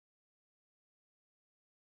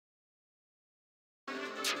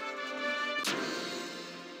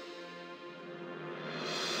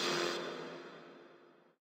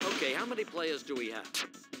Okay, how many players do we have?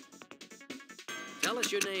 Tell us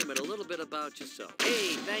your name and a little bit about yourself.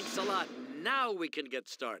 Hey, thanks a lot. Now we can get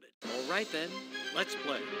started. All right, then. Let's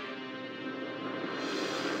play.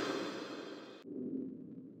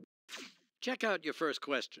 Check out your first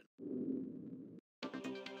question.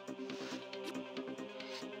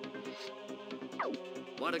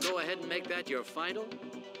 Want to go ahead and make that your final?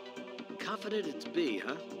 Confident it's B,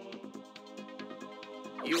 huh?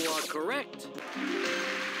 You are correct.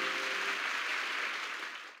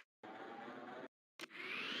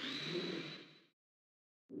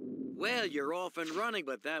 Well, you're off and running,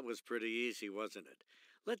 but that was pretty easy, wasn't it?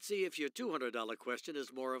 Let's see if your $200 question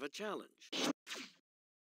is more of a challenge.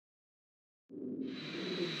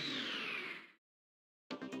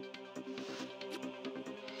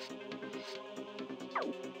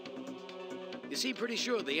 You seem pretty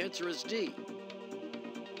sure the answer is D.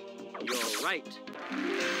 You're right.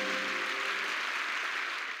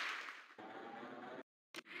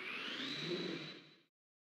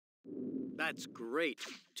 That's great.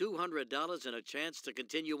 $200 and a chance to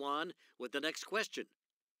continue on with the next question.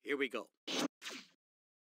 Here we go.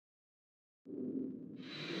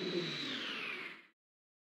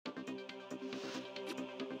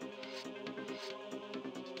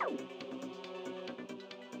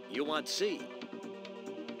 You want C.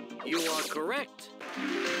 You are correct.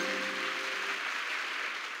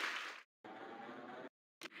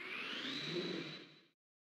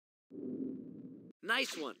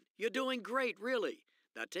 Nice one. You're doing great, really.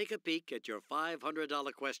 Now take a peek at your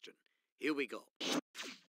 $500 question. Here we go.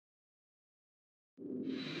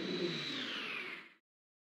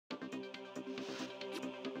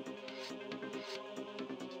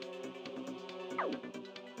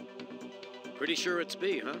 Pretty sure it's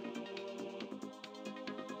B, huh?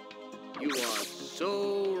 You are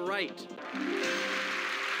so right.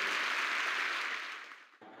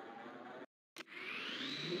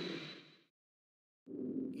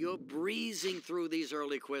 You're breezing through these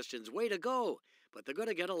early questions. Way to go. But they're going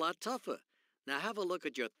to get a lot tougher. Now have a look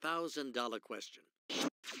at your $1,000 question.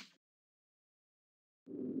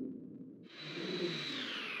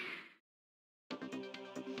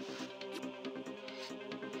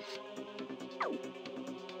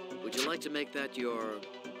 Would you like to make that your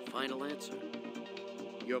final answer?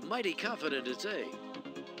 You're mighty confident it's A.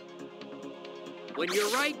 When you're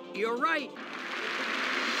right, you're right.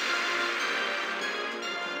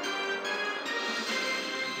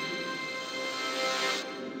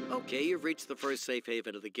 Okay, you've reached the first safe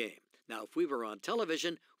haven of the game. Now, if we were on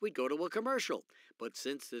television, we'd go to a commercial. But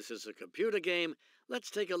since this is a computer game, let's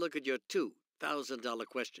take a look at your $2,000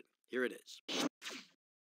 question. Here it is.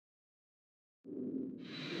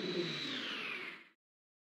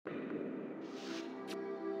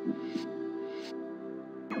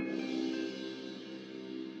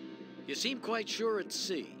 You seem quite sure it's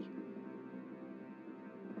C.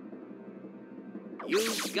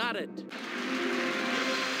 You got it.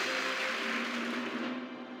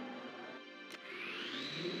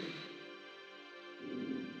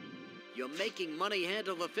 You're making money hand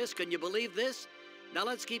over fist. Can you believe this? Now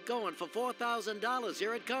let's keep going for $4,000.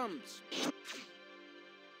 Here it comes.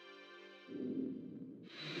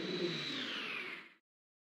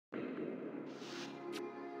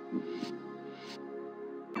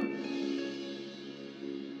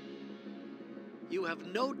 You have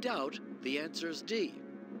no doubt the answer's D.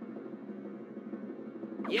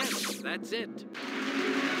 Yes, that's it.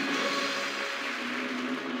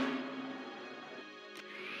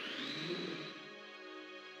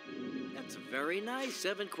 That's very nice.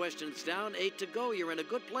 7 questions down, 8 to go. You're in a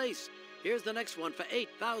good place. Here's the next one for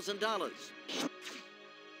 $8,000.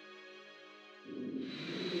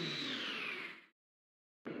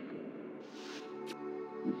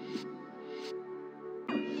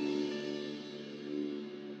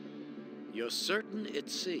 You're certain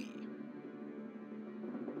it's C.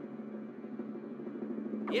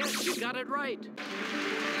 Yes, you got it right.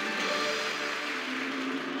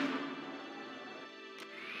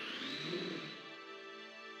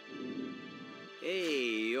 Hey,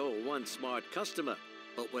 you're one smart customer,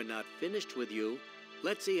 but we're not finished with you.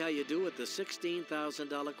 Let's see how you do with the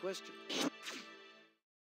 $16,000 question.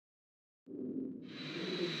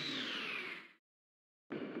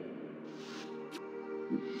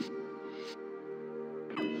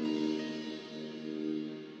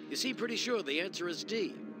 You seem pretty sure the answer is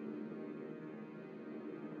D.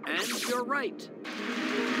 And you're right.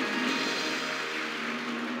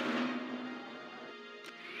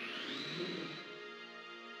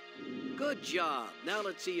 Good job. Now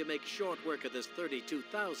let's see you make short work of this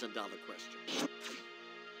 $32,000 question.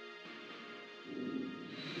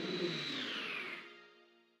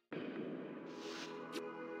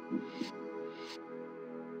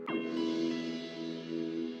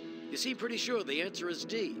 You seem pretty sure the answer is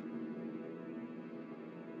D.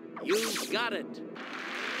 You got it.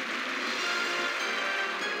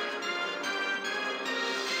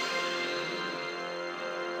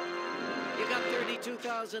 You got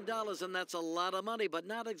 $32,000, and that's a lot of money, but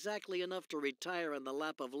not exactly enough to retire in the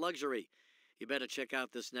lap of luxury. You better check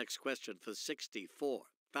out this next question for $64,000.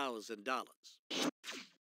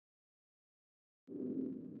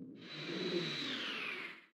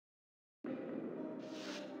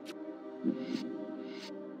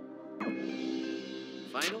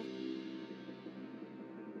 Final?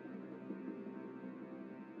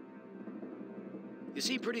 You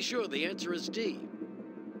seem pretty sure the answer is D.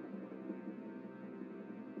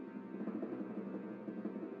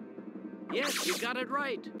 Yes, you got it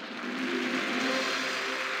right.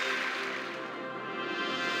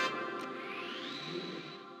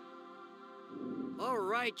 All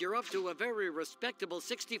right, you're up to a very respectable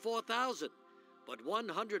 $64,000. But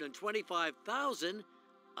 $125,000,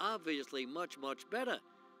 obviously much, much better.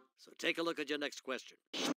 So take a look at your next question.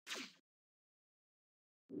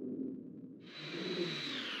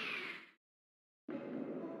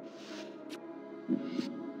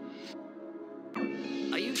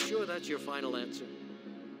 Are you sure that's your final answer?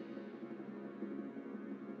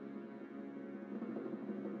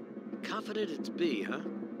 Confident it's B, huh?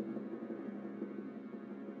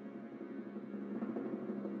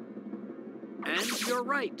 And you're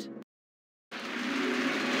right.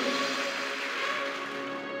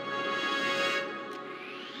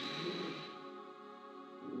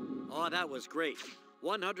 Oh, that was great.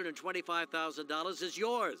 $125,000 is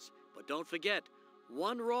yours. But don't forget,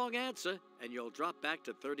 one wrong answer and you'll drop back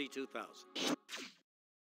to $32,000.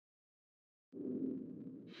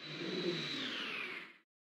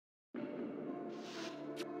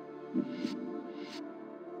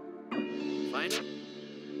 Final?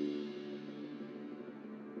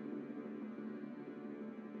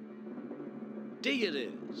 D it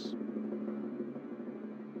is.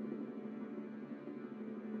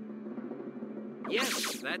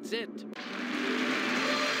 Yes, that's it.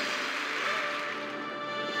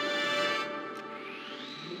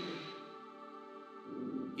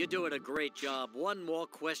 You're doing a great job. One more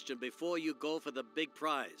question before you go for the big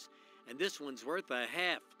prize. And this one's worth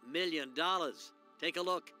 $500,000. Take a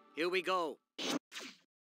look. Here we go.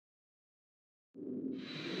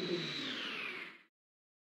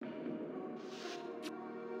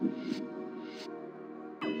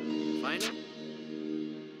 Final?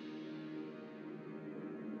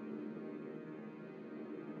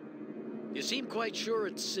 You seem quite sure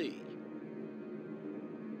it's C.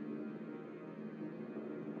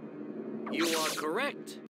 You are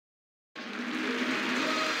correct.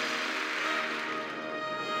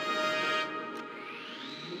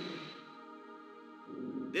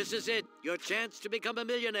 This is it, your chance to become a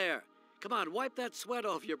millionaire. Come on, wipe that sweat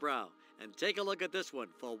off your brow and take a look at this one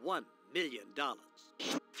for $1 million.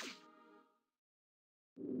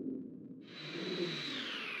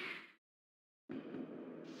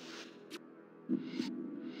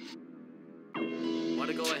 Want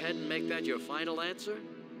to go ahead and make that your final answer?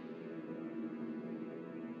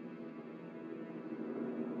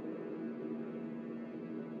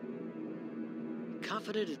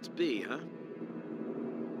 Confident it's B, huh?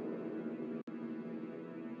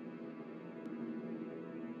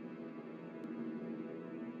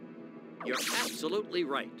 You're absolutely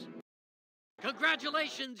right.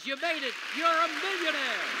 Congratulations, you made it! You're a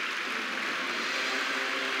millionaire!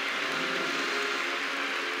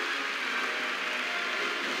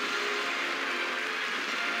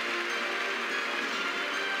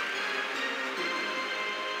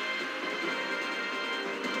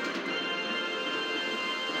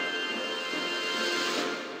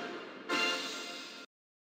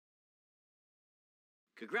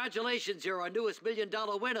 Congratulations, you're our newest $1 million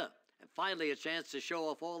winner. And finally, a chance to show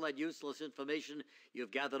off all that useless information you've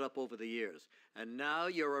gathered up over the years. And now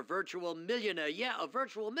you're a virtual millionaire. Yeah, a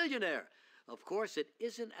virtual millionaire. Of course, it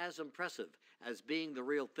isn't as impressive as being the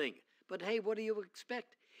real thing. But hey, what do you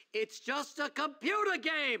expect? It's just a computer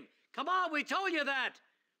game. Come on, we told you that.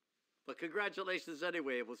 But congratulations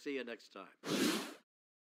anyway. We'll see you next time.